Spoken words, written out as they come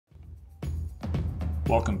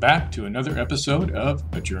Welcome back to another episode of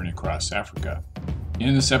A Journey Across Africa.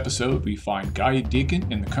 In this episode, we find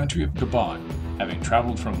Deacon in the country of Gabon, having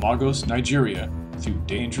traveled from Lagos, Nigeria, through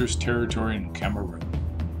dangerous territory in Cameroon.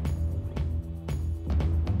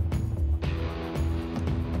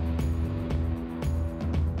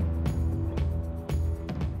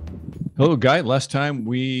 Hello, Guy. Last time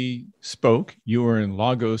we spoke, you were in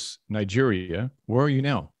Lagos, Nigeria. Where are you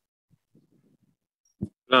now?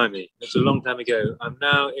 Blimey, that's a long time ago. I'm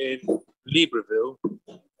now in Libreville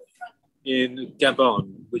in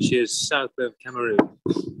Gabon, which is south of Cameroon.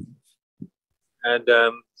 And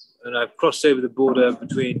I've crossed over the border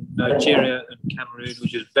between Nigeria and Cameroon,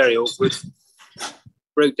 which is very awkward.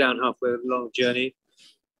 Broke down halfway along the journey.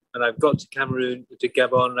 And I've got to Cameroon, to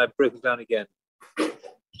Gabon, and I've broken down again.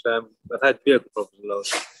 So I've had vehicle problems a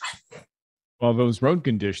lot. Well, those road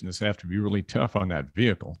conditions have to be really tough on that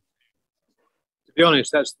vehicle. To be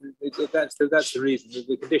honest, that's the reason.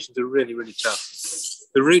 The conditions are really, really tough.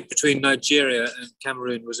 The route between Nigeria and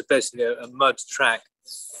Cameroon was basically a mud track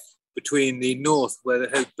between the north, where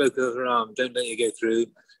the Boko Haram don't let you go through,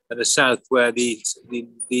 and the south, where the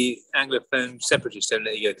Anglophone separatists don't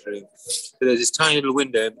let you go through. So there's this tiny little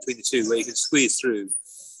window between the two where you can squeeze through,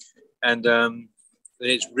 and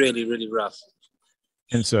it's really, really rough.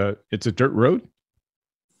 And it's a dirt road?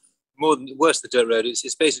 Worse than dirt road.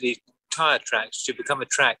 It's basically tire tracks to become a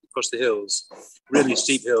track across the hills, really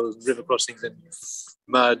steep hills, and river crossings, and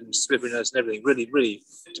mud and slipperiness and everything. Really, really,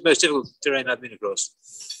 it's the most difficult terrain I've been across.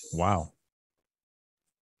 Wow.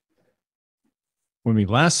 When we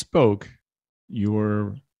last spoke, you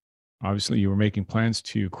were making plans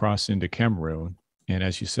to cross into Cameroon, and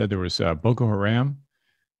as you said, there was Boko Haram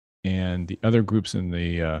and the other groups in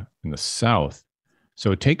the south.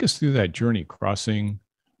 So take us through that journey, crossing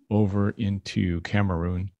over into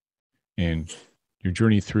Cameroon and your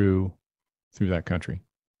journey through that country.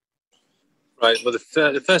 Right. Well,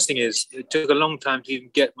 the first thing is, it took a long time to even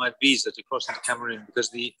get my visa to cross into Cameroon,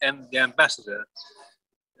 because the ambassador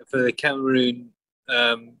for the Cameroon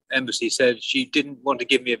embassy said she didn't want to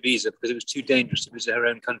give me a visa because it was too dangerous to visit her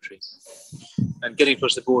own country, and getting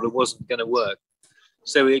across the border wasn't going to work.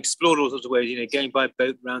 So we explored all sorts of ways, going by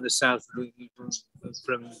boat around the south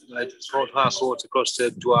from Harcourt across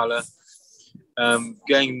to Douala,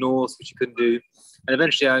 going north, which you couldn't do. And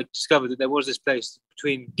eventually I discovered that there was this place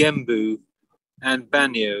between Gembu and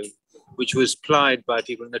Banyo, which was plied by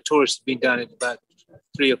people, and the tourists had been down it about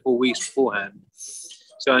 3 or 4 weeks beforehand.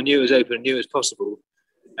 So I knew it was open, I knew it was possible.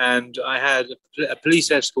 And I had a police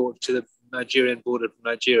escort to the Nigerian border from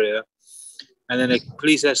Nigeria, and then a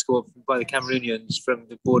police escort by the Cameroonians from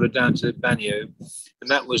the border down to Banyo, and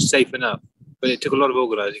that was safe enough. But it took a lot of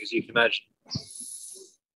organising, as you can imagine.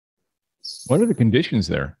 What are the conditions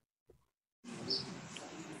there?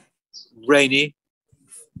 Rainy,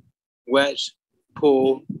 wet,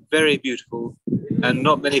 poor, very beautiful, and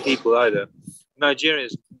not many people either. Nigeria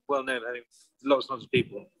is well known for having lots and lots of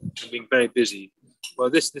people and being very busy. Well,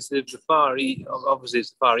 this is the far east, obviously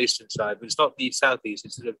it's the far eastern side, but it's not the southeast,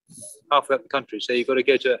 it's sort of halfway up the country. So you've got to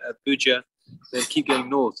go to Abuja, then keep going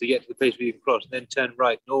north to get to the place where you can cross, and then turn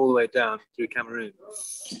right and all the way down through Cameroon.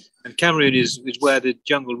 And Cameroon is where the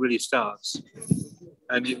jungle really starts.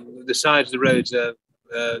 And the sides of the roads are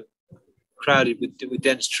crowded with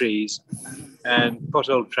dense trees and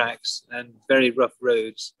pothole tracks and very rough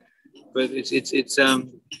roads. But it's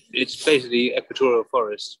basically equatorial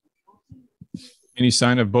forest. Any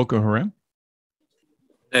sign of Boko Haram?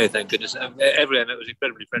 No, thank goodness. Everyone was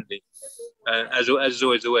incredibly friendly, as is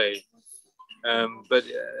always the way. But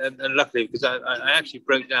luckily, because I actually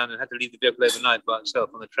broke down and had to leave the vehicle overnight by itself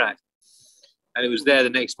on the track. And it was there the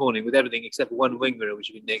next morning with everything except for one wing mirror, which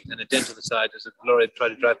had been nicked, and a dent on the side as a lorry tried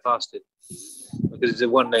to drive past it, because it's a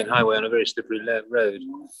one-lane highway on a very slippery road.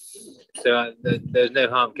 So there's no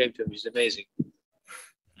harm came to him, which is amazing.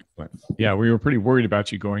 Yeah, we were pretty worried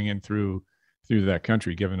about you going in through that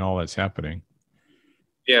country, given all that's happening.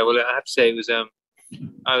 Yeah, well, I have to say it was.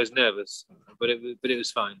 I was nervous, but it was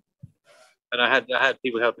fine, and I had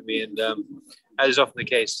people helping me, and as is often the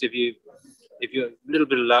case, if you a little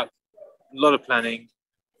bit of luck, a lot of planning,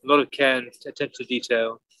 a lot of care and attention to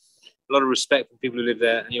detail, a lot of respect for people who live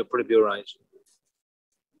there, and you'll probably be all right.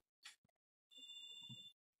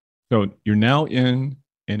 So you're now in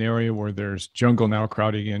an area where there's jungle now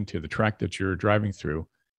crowding into the track that you're driving through.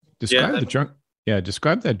 Describe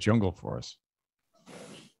that jungle for us.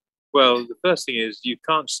 Well, the first thing is you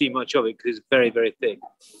can't see much of it because it's very, very thick.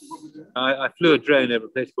 I flew a drone over a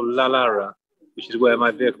place called Lalara, which is where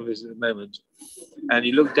my vehicle is at the moment. And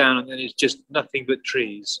you look down and it's just nothing but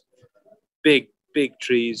trees. Big, big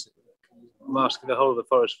trees masking the whole of the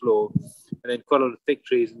forest floor. and then quite a lot of thick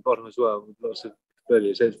trees in the bottom as well, with lots of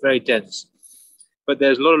foliage. So it's very dense. But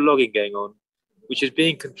there's a lot of logging going on, which is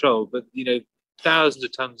being controlled. But thousands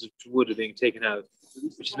of tons of wood are being taken out,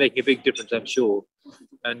 which is making a big difference, I'm sure.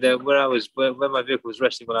 And where my vehicle was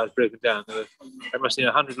resting when I was broken down, there must have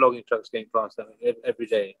been 100 logging trucks going past every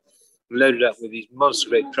day, loaded up with these monster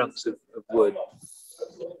great trunks of wood.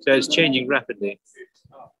 So it's changing rapidly.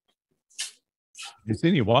 Is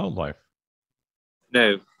any wildlife?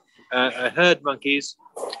 No. I heard monkeys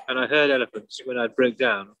and I heard elephants when I broke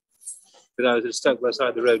down, but I was stuck by the side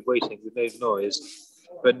of the road waiting with no noise.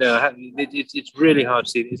 But no, it's really hard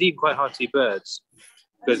to see. It's even quite hard to see birds,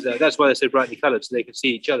 because that's why they're so brightly coloured, so they can see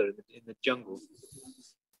each other in the jungle.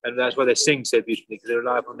 And that's why they sing so beautifully, because they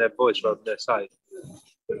rely upon their voice rather than their sight.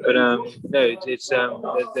 But no,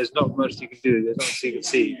 there's not much you can do. There's not much you can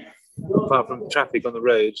see, apart from traffic on the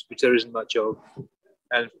roads, which there isn't much of,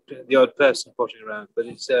 and the odd person pottering around. But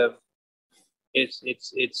it's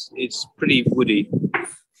pretty woody.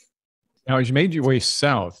 Now, as you made your way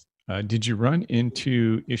south, did you run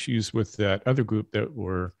into issues with that other group that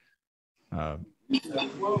were the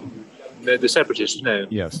separatists? No.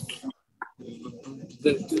 Yes.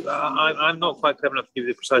 I'm not quite clever enough to give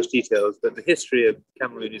you the precise details, but the history of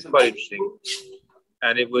Cameroon is quite interesting.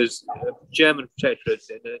 And it was a German protectorate,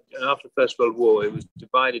 and after the First World War, it was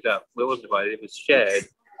divided up. Well, it wasn't divided; it was shared.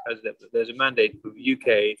 There's a mandate for the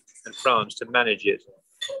UK and France to manage it,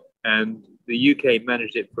 and the UK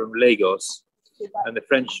managed it from Lagos, and the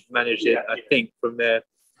French managed it, I think, from their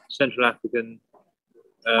Central African.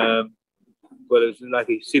 Well, it was like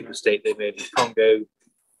a super state they made: Congo,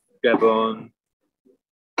 Gabon,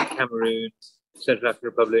 Cameroon, Central African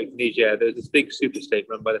Republic, Niger. There was this big super state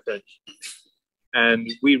run by the French.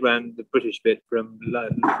 And we ran the British bit from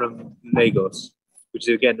Lagos, which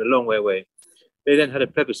is again a long way away. They then had a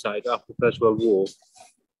plebiscite after the First World War,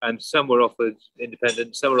 and some were offered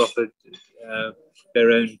independence, some were offered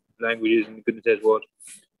their own languages and goodness knows what.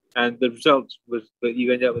 And the result was that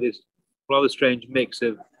you end up with this rather strange mix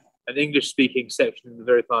of an English-speaking section in the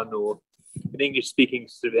very far north, an English-speaking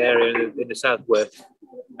sort of area in the southwest,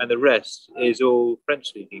 and the rest is all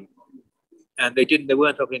French-speaking. And they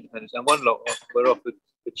weren't offered independence, and one lot were offered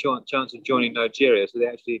the chance of joining Nigeria, so they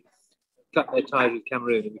actually cut their ties with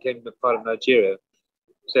Cameroon and became a part of Nigeria.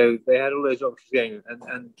 So they had all those options going,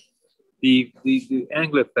 and the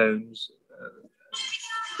Anglophones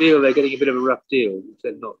feel they're getting a bit of a rough deal.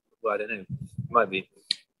 They're not, well, I don't know, might be,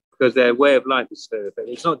 because their way of life is so.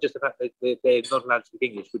 It's not just the fact that they're not allowed to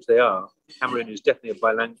speak English, which they are. Cameroon is definitely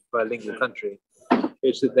a bilingual country.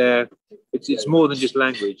 It's that it's more than just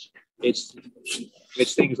language. It's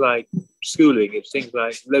things like schooling, it's things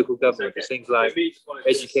like local government, it's things like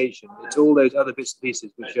education, it's all those other bits and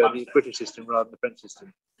pieces which are the British system rather than the French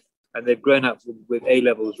system. And they've grown up with A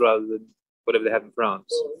levels rather than whatever they have in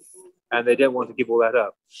France. And they don't want to give all that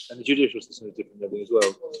up. And the judicial system is different as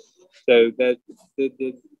well. So the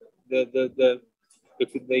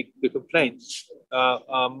complaints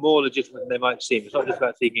are more legitimate than they might seem. It's not just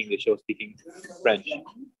about speaking English or speaking French.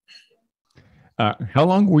 How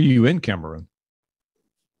long were you in Cameroon?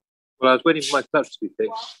 Well, I was waiting for my clutch to be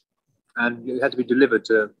fixed, and it had to be delivered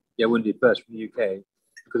to Yaoundé first from the UK,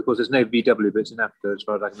 because of course there's no VW bits in Africa as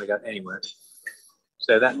far as I can make out anywhere.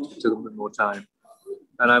 So that took a bit more time.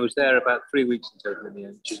 And I was there about 3 weeks in total in the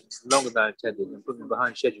end, which is longer than I intended, and put me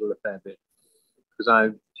behind schedule a fair bit, because I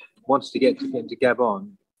wanted to get into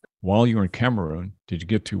Gabon. While you were in Cameroon, did you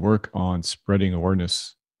get to work on spreading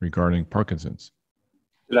awareness regarding Parkinson's?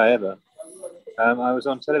 Did I ever? I was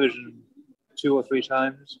on television 2 or 3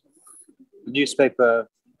 times, the newspaper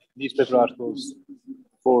articles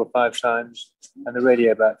 4 or 5 times, and the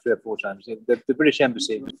radio about 3 or 4 times. The British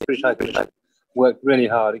Embassy, the British High Commission, worked really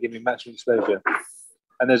hard to give me maximum exposure.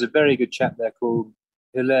 And there's a very good chap there called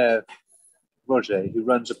Hilaire Roger, who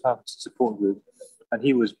runs a Parkinson support group, and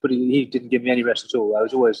he didn't give me any rest at all. I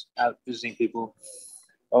was always out visiting people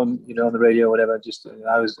on the radio or whatever.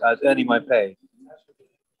 I was earning my pay.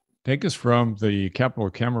 Take us from the capital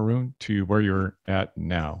of Cameroon to where you're at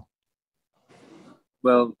now.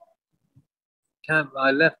 Well,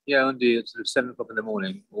 I left Yaoundé at sort of 7 o'clock in the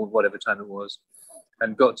morning, or whatever time it was,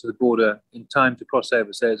 and got to the border in time to cross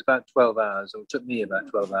over. So it's about 12 hours, or it took me about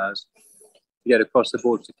 12 hours to get across the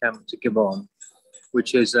border to Gabon,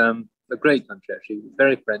 which is a great country, actually,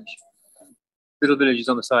 very French. Little villages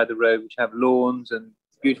on the side of the road which have lawns and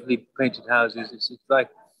beautifully painted houses. It's like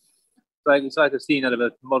a scene out of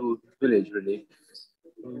a model village, really.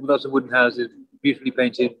 Lots of wooden houses, beautifully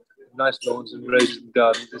painted, nice lawns and roses and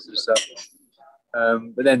gardens, this sort of stuff.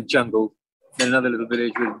 But then jungle, then another little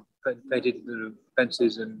village with painted little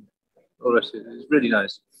fences and all the rest of it. It's really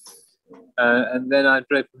nice. And then I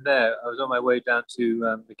drove from there. I was on my way down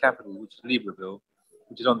to the capital, which is Libreville,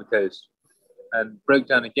 which is on the coast, and broke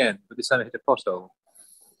down again, but this time I hit a pothole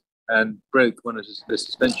and broke one of the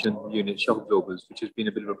suspension unit shock absorbers, which has been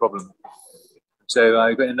a bit of a problem. So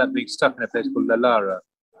I ended up being stuck in a place called La Lara,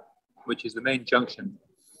 which is the main junction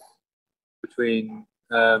between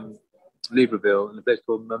Libreville and a place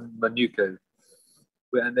called Manuco.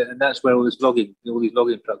 And that's where all these logging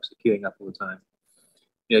trucks are queuing up all the time.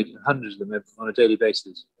 You know, hundreds of them on a daily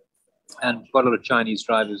basis. And quite a lot of Chinese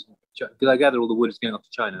drivers, because I gather all the wood is going off to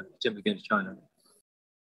China, timber going to China.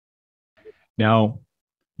 Now,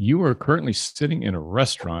 you are currently sitting in a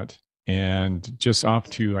restaurant, and just off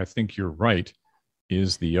to, I think you're right,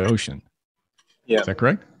 is the ocean. Yeah. Is that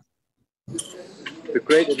correct? The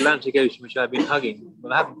great Atlantic Ocean, which I've been hugging.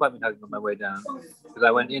 Well, I haven't quite been hugging on my way down because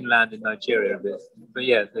I went inland in Nigeria a bit. But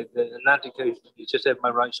yeah, the Atlantic Ocean is just over my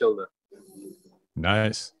right shoulder.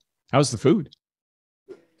 Nice. How's the food?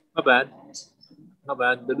 Not bad. Not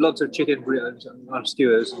bad. There's lots of chicken on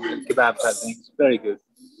skewers and kebab type things. Very good.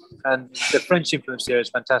 And the French influence here is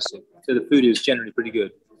fantastic. So the food is generally pretty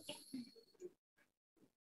good.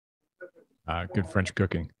 Good French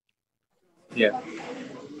cooking. Yeah.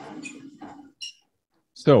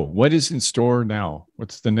 So what is in store now?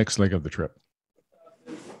 What's the next leg of the trip?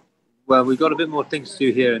 Well, we've got a bit more things to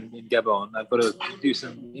do here in Gabon. I've got to do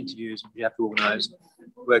some interviews we have to organise.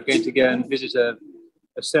 We're going to go and visit a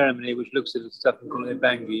ceremony which looks at stuff called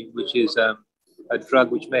Ibangi, which is a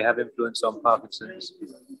drug which may have influence on Parkinson's.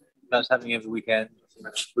 That's happening every weekend.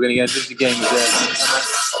 We're going to go and visit a game there.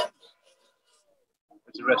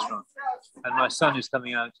 It's a restaurant. And my son is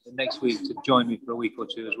coming out next week to join me for a week or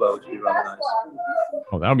two as well, which will be rather nice.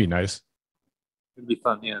 Oh, that'll be nice. It'll be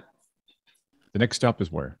fun, yeah. The next stop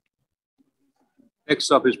is where? Next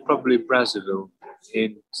stop is probably Brazzaville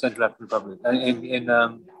in Central African Republic, in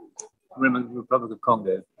Republic of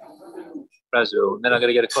Congo, Brazzaville. And then I'm going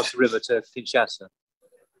to get across the river to Kinshasa.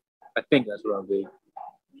 I think that's where I'll be.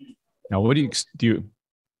 Now, what do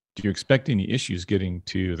you expect any issues getting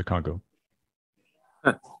to the Congo?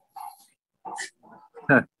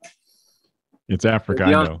 It's Africa,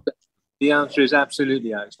 I know. The answer is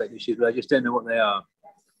absolutely I expect issues, but I just don't know what they are.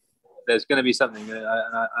 There's going to be something,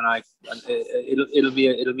 it'll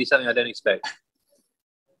be something I don't expect.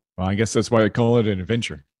 Well, I guess that's why they call it an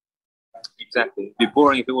adventure. Exactly. It'd be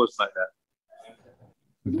boring if it wasn't like that.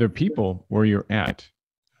 The people where you're at,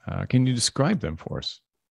 can you describe them for us?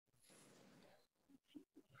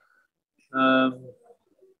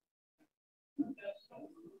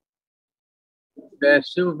 They're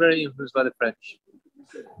still very influenced by the French.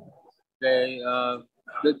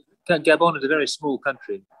 Gabon is a very small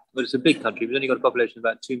country, but it's a big country. We've only got a population of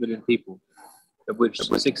about 2 million people, of which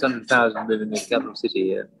 600,000 live in the capital city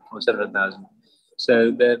here, or 700,000.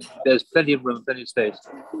 So there's plenty of room, plenty of space.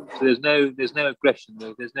 So there's no aggression.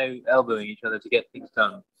 There's no elbowing each other to get things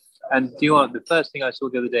done. And do you know what? The first thing I saw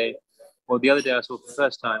the other day I saw for the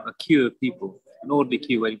first time a queue of people, an orderly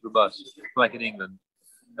queue waiting for a bus, like in England.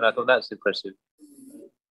 And I thought that's impressive.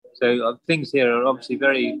 So things here are obviously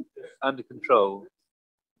very under control,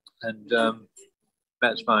 and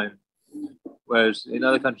that's fine. Whereas in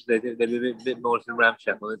other countries, they're a bit more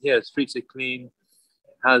ramshackle. And here, streets are clean,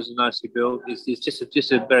 houses are nicely built. It's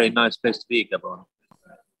just a very nice place to be, Gabon.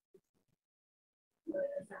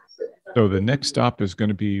 So the next stop is going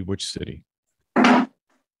to be which city?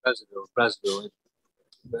 Brazzaville.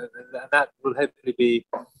 That will hopefully be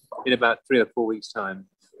in about 3 or 4 weeks' time.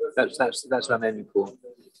 That's what I'm aiming for.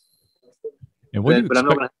 And what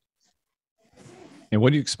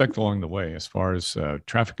do you expect along the way as far as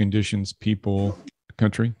traffic conditions, people,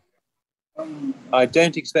 country? I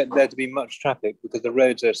don't expect there to be much traffic because the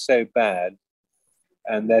roads are so bad,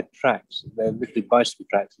 and they're tracts. They're literally bicycle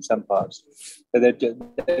tracks in some parts. So there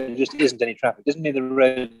just isn't any traffic. Doesn't mean the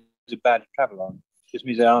roads are bad to travel on. It just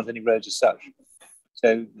means there aren't any roads as such.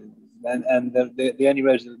 So, and the only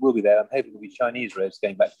roads that will be there, I'm hoping, will be Chinese roads,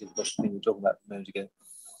 going back to the question we were talking about a moment ago.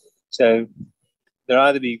 So there'll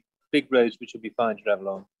either be big roads which will be fine to travel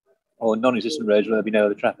on, or non-existent roads where there'll be no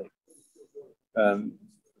other traffic.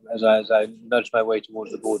 As I nudge my way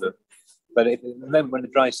towards the border. But at the moment we're in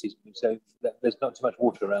the dry season, so there's not too much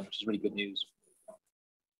water around, which is really good news.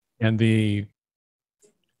 And the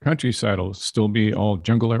countryside will still be all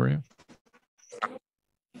jungle area?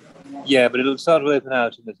 Yeah, but it'll start to open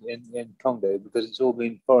out in Congo because it's all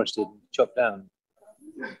been forested and chopped down.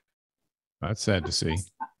 That's sad to see.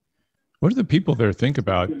 What do the people there think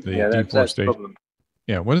about the deforestation?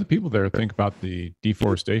 Yeah, what do the people there think about the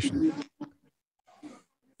deforestation?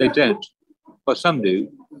 They don't. Well, some do.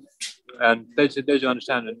 And those who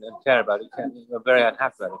understand and care about it are very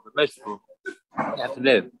unhappy about it. But most people have to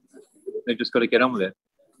live. They've just got to get on with it.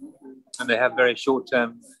 And they have very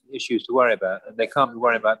short-term issues to worry about. And they can't be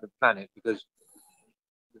worried about the planet because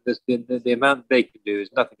the amount they can do is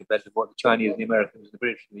nothing compared to what the Chinese and the Americans and the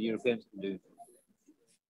British and the Europeans can do.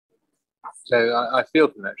 So I feel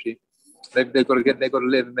for them, actually. They've got to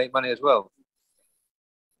live and make money as well.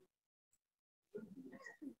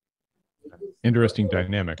 Interesting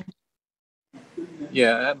dynamic.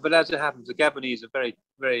 Yeah, but as it happens, the Gabonese are very,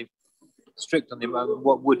 very strict on the amount of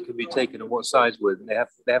what wood can be taken and what size wood. And they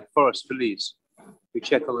have forest police who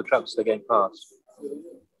check all the trucks they're going past.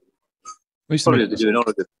 At least Probably they do in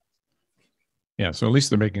Oregon. Yeah, so at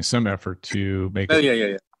least they're making some effort to make. Oh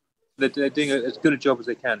yeah. They're doing as good a job as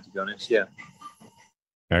they can, to be honest. Yeah.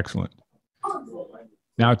 Excellent.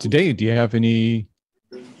 Now, today, do you have any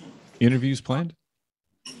interviews planned?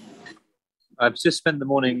 I've just spent the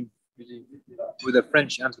morning with a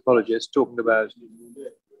French anthropologist talking about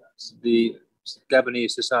the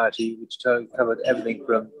Gabonese society, which covered everything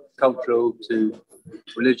from cultural to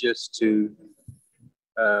religious to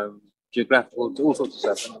geographical to all sorts of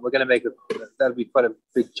stuff. And we're going to that'll be quite a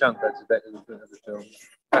big chunk, I expect, of the film.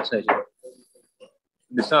 Fascinating.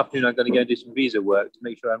 This afternoon, I'm going to go and do some visa work to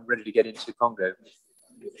make sure I'm ready to get into Congo.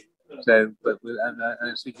 So,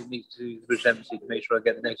 and speaking to the British Embassy to make sure I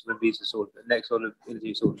get the next sort of visa sorted, the next sort of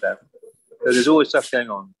interview sorted out. So there's always stuff going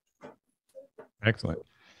on. Excellent.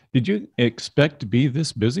 Did you expect to be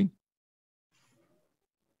this busy?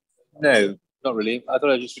 No, not really. I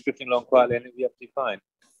thought I'd just be drifting along quietly and it'd be absolutely fine.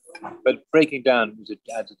 But breaking down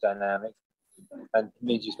adds a dynamic and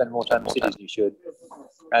means you spend more time in cities than you should.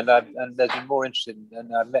 And there's been more interest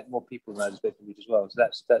and I've met more people than I expected to as well. So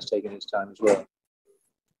that's taken its time as well.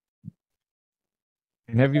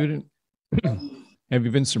 And have you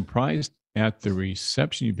been surprised at the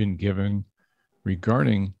reception you've been given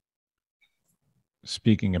regarding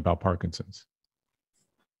speaking about Parkinson's?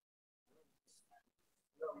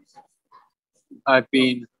 I've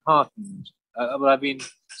been heartened. I've been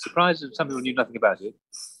surprised that some people knew nothing about it,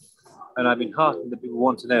 and I've been heartened that people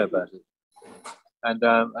want to know about it. And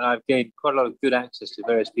I've gained quite a lot of good access to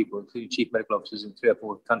various people, including chief medical officers in 3 or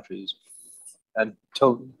 4 countries, and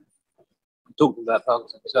talked about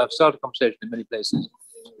Parkinson. So I've started a conversation in many places.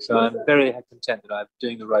 So I'm very content that I'm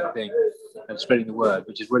doing the right thing and spreading the word,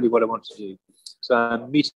 which is really what I want to do. So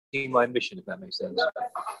I'm meeting my mission, if that makes sense.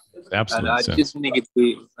 Absolutely. And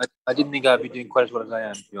I didn't think I'd be doing quite as well as I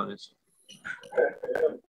am, to be honest.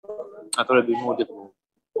 I thought it'd be more difficult.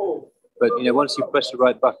 But once you press the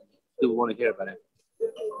right button, people want to hear about it.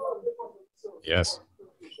 Yes.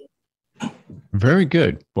 Very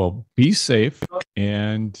good. Well, be safe,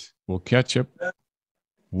 and we'll catch up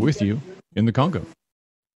with you in the Congo.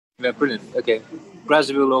 Yeah, brilliant. Okay.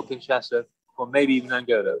 Brazzaville or Kinshasa, or maybe even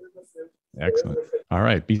Angola. Excellent. All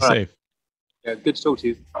right. Be safe. Yeah, good to talk to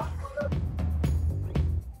you.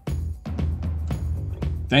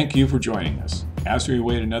 Thank you for joining us. As we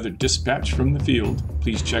await another dispatch from the field,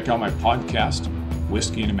 please check out my podcast,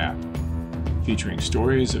 Whiskey and a Map, featuring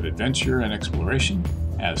stories of adventure and exploration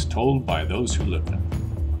as told by those who live them.